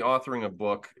currently authoring a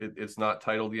book. It's not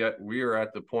titled yet. We are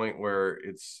at the point where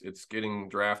it's getting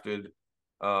drafted.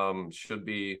 Should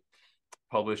be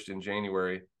published in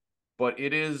January. But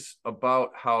it is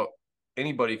about how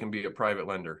anybody can be a private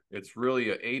lender. It's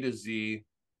really A to Z,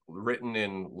 written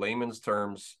in layman's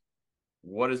terms.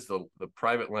 What does the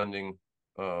private lending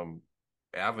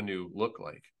avenue look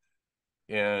like?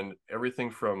 And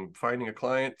everything from finding a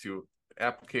client to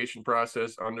application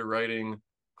process, underwriting,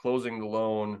 closing the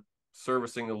loan,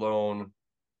 servicing the loan,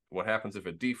 what happens if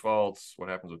it defaults, what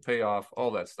happens with payoff,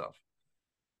 all that stuff.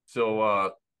 So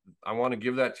I want to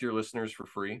give that to your listeners for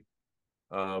free,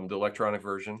 the electronic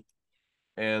version.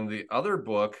 And the other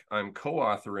book I'm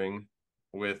co-authoring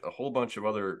with a whole bunch of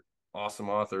other awesome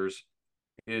authors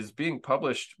is being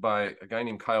published by a guy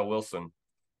named Kyle Wilson.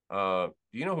 Do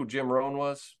you know who Jim Rohn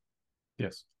was?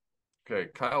 Yes. Okay.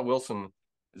 Kyle Wilson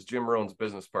is Jim Rohn's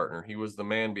business partner. He was the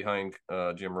man behind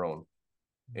Jim Rohn.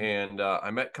 And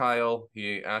I met Kyle.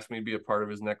 He asked me to be a part of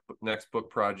his next book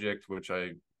project, which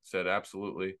I said,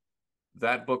 absolutely.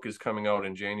 That book is coming out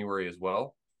in January as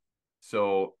well.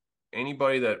 So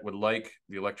anybody that would like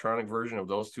the electronic version of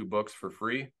those two books for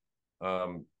free,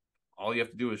 all you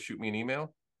have to do is shoot me an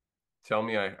email. Tell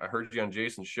me I heard you on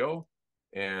Jason's show.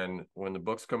 And when the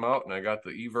books come out and I got the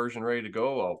e-version ready to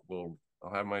go, I'll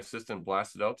have my assistant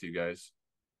blast it out to you guys.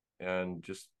 And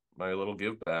just my little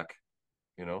give back,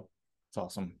 It's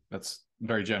awesome. That's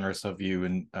very generous of you,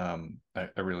 and I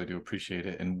really do appreciate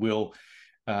it. And we'll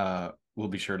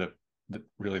be sure to.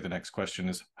 Really, the next question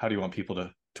is, how do you want people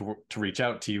to reach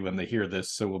out to you when they hear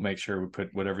this? So we'll make sure we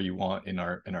put whatever you want in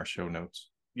our show notes.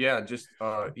 Yeah, just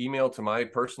email to my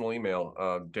personal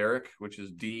email, Derek, which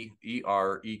is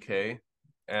DEREK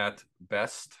at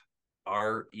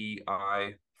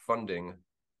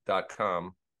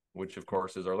bestreifunding.com, which of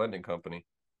course is our lending company.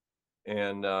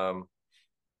 And I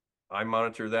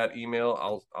monitor that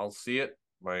email. I'll see it.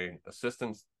 My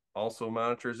assistant also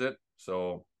monitors it.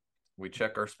 So we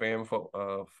check our spam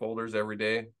folders every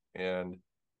day. And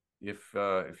if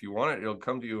you want it, it'll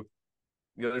come to you.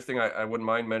 The other thing I wouldn't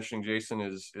mind mentioning, Jason,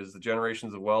 is the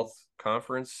Generations of Wealth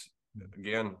conference.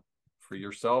 Again, for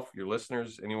yourself, your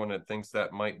listeners, anyone that thinks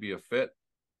that might be a fit.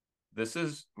 This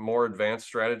is more advanced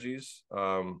strategies.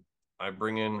 I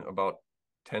bring in about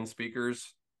 10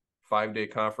 speakers, 5-day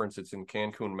conference. It's in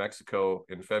Cancun, Mexico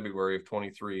in February of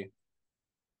 23.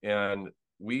 And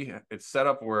it's set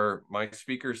up where my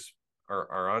speakers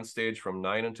are on stage from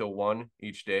 9 until 1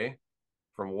 each day.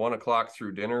 From 1 o'clock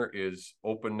through dinner is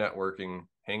open networking,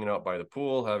 hanging out by the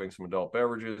pool, having some adult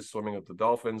beverages, swimming with the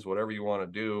dolphins, whatever you want to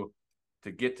do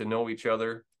to get to know each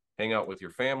other, hang out with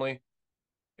your family.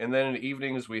 And then in the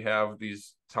evenings, we have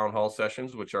these town hall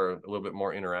sessions, which are a little bit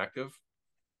more interactive.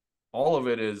 All of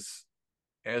it is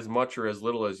as much or as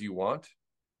little as you want.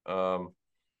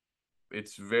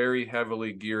 It's very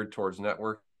heavily geared towards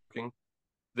networking.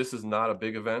 This is not a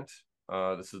big event.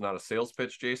 This is not a sales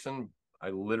pitch, Jason. I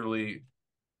literally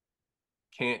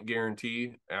can't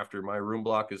guarantee after my room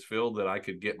block is filled that I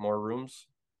could get more rooms.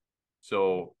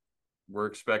 So we're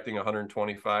expecting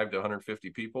 125 to 150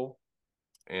 people.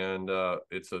 And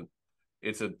it's the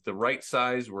right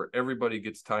size where everybody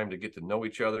gets time to get to know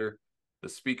each other. The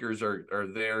speakers are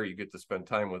there. You get to spend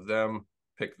time with them,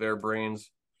 pick their brains.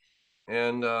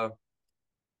 And the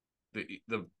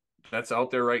that's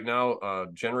out there right now.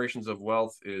 Generations of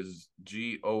Wealth is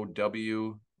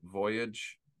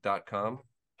GOWvoyage.com.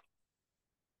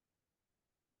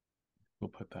 We'll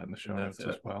put that in the show notes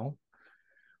as well.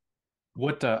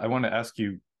 What I want to ask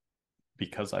you,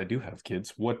 because I do have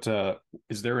kids, what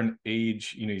is there an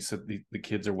age, you know, you said the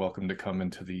kids are welcome to come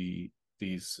into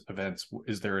these events.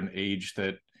 Is there an age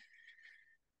that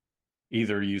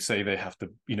either you say they have to,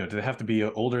 you know, do they have to be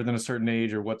older than a certain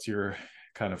age, or what's your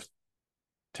kind of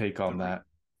take on that?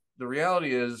 The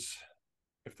reality is,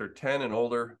 if they're 10 and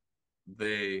older,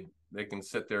 they can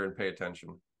sit there and pay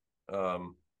attention.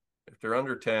 If they're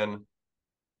under 10,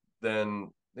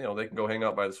 then, you know, they can go hang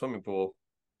out by the swimming pool.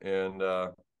 And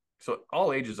so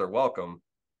all ages are welcome.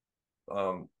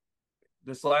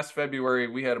 This last February,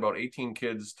 we had about 18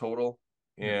 kids total,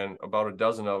 and about a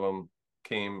dozen of them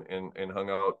came and hung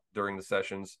out during the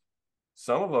sessions.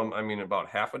 Some of them, I mean, about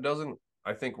half a dozen,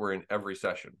 I think were in every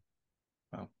session.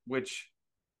 Wow. Which,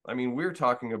 I mean, we're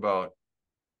talking about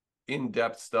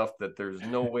in-depth stuff that there's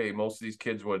no way most of these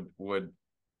kids would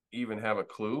even have a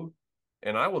clue.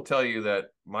 And I will tell you that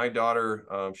my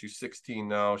daughter, she's 16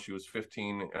 now, she was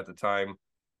 15 at the time.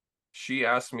 She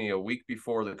asked me a week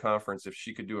before the conference if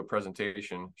she could do a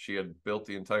presentation. She had built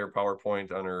the entire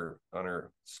PowerPoint on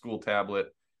her school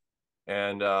tablet,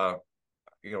 and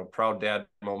you know, proud dad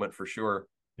moment for sure.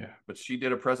 Yeah. But she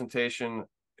did a presentation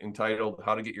entitled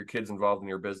 "How to Get Your Kids Involved in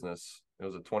Your Business." It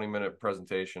was a 20-minute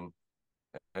presentation,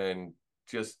 and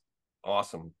just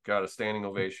awesome. Got a standing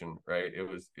ovation, right?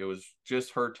 It was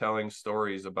just her telling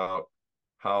stories about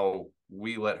how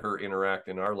we let her interact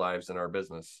in our lives and our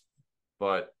business.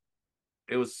 But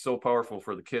it was so powerful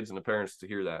for the kids and the parents to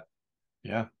hear that.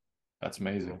 Yeah, that's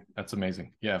amazing. That's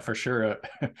amazing. Yeah, for sure.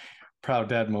 Proud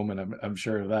dad moment. I'm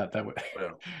sure of that. That would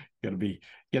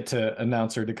get to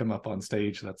announcer to come up on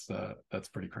stage. That's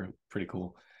pretty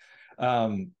cool.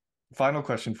 Final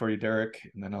question for you, Derek,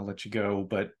 and then I'll let you go.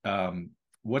 But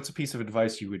what's a piece of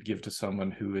advice you would give to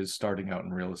someone who is starting out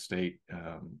in real estate?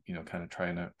 You know, kind of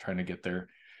trying to get their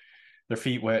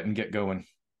feet wet and get going.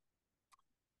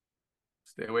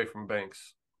 Stay away from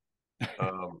banks.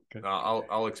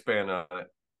 I'll expand on it.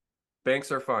 Banks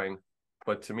are fine,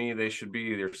 but to me, they should be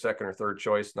your second or third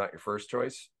choice, not your first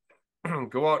choice.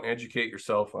 Go out and educate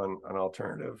yourself on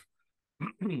alternative,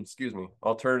 excuse me,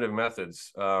 alternative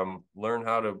methods. Learn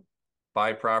how to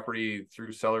buy property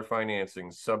through seller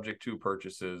financing, subject to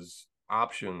purchases,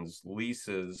 options,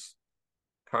 leases,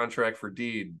 contract for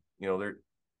deed. You know,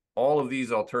 all of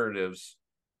these alternatives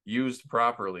used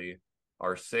properly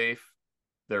are safe.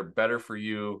 They're better for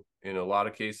you in a lot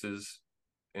of cases.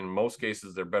 In most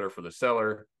cases, they're better for the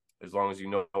seller, as long as you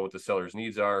know what the seller's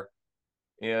needs are.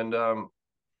 And,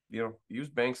 you know, use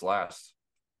banks last.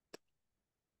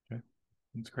 Okay,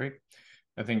 that's great.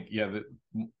 I think, yeah,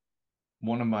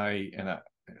 one of my, and I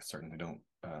certainly don't,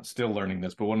 still learning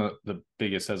this, but one of the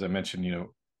biggest, as I mentioned, you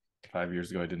know, 5 years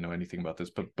ago, I didn't know anything about this,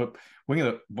 but one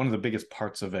of the biggest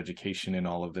parts of education in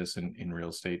all of this in real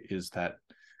estate is that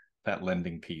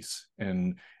lending piece,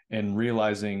 and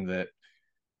realizing that,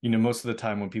 you know, most of the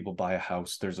time when people buy a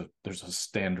house, there's a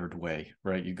standard way,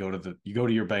 right? You go to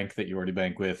your bank that you already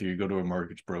bank with, or you go to a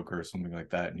mortgage broker or something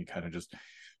like that, and you kind of just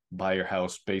buy your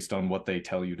house based on what they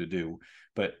tell you to do.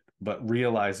 But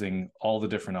realizing all the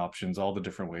different options, all the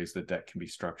different ways that debt can be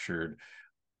structured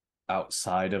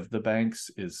outside of the banks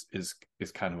is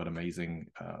kind of an amazing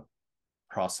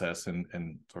process, and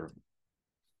sort of,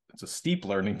 it's a steep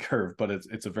learning curve, but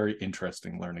it's a very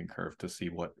interesting learning curve to see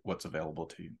what's available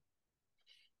to you.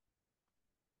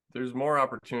 There's more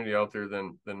opportunity out there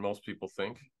than most people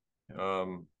think. Yeah.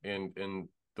 And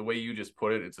the way you just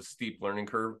put it, it's a steep learning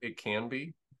curve. It can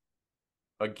be.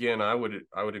 Again, I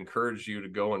would encourage you to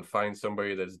go and find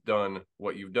somebody that's done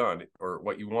what you've done or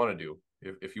what you want to do.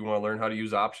 If you want to learn how to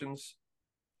use options,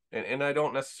 and I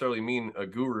don't necessarily mean a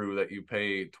guru that you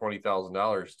pay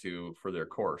 $20,000 to for their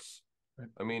course. Right.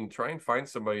 I mean, try and find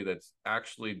somebody that's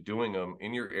actually doing them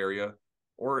in your area,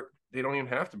 or they don't even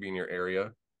have to be in your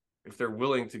area. if they're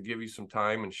willing to give you some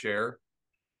time and share,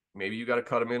 maybe you got to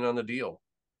cut them in on the deal.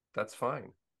 That's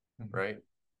fine. Mhm. Right.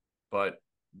 But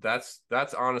that's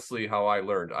honestly how I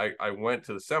learned. I went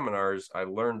to the seminars, I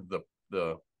learned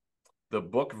the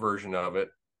book version of it,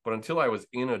 but until I was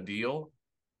in a deal,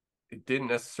 it didn't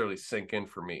necessarily sink in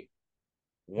for me.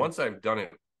 Once I've done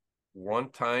it one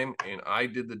time and I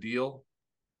did the deal,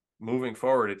 moving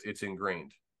forward, it's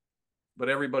ingrained. But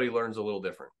everybody learns a little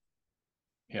different.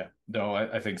 Yeah, no,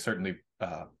 I think certainly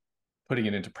putting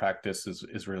it into practice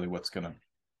is really what's going to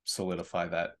solidify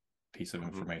that piece of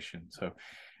information. So,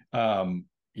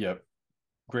 yeah,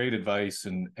 great advice,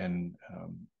 and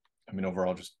I mean,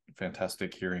 overall, just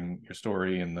fantastic hearing your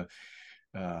story and the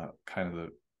kind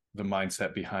of the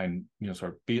mindset behind, you know,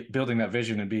 sort of building that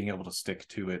vision and being able to stick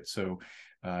to it. So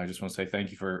I just want to say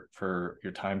thank you for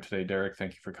your time today, Derek.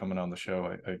 Thank you for coming on the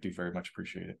show. I do very much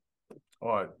appreciate it.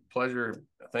 Oh, pleasure.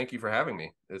 Thank you for having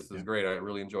me. This is great. I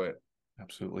really enjoy it.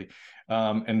 Absolutely.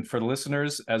 And for the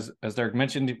listeners, as Derek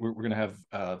mentioned, we're going to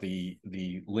have the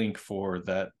link for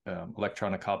that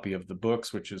electronic copy of the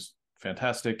books, which is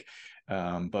fantastic.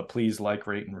 But please like,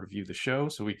 rate, and review the show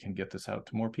so we can get this out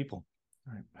to more people.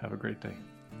 All right. Have a great day.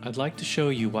 I'd like to show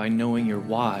you why knowing your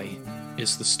why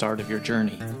is the start of your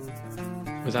journey.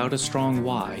 Without a strong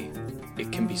why,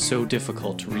 it can be so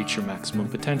difficult to reach your maximum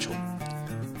potential.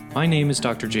 My name is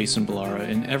Dr. Jason Ballara,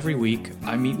 and every week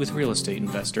I meet with real estate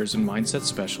investors and mindset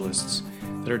specialists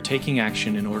that are taking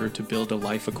action in order to build a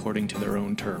life according to their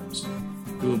own terms.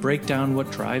 We will break down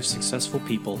what drives successful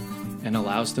people and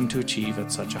allows them to achieve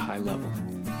at such a high level.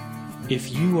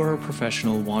 If you are a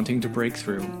professional wanting to break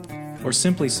through, or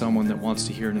simply someone that wants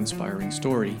to hear an inspiring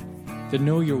story, the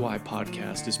Know Your Why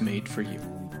podcast is made for you.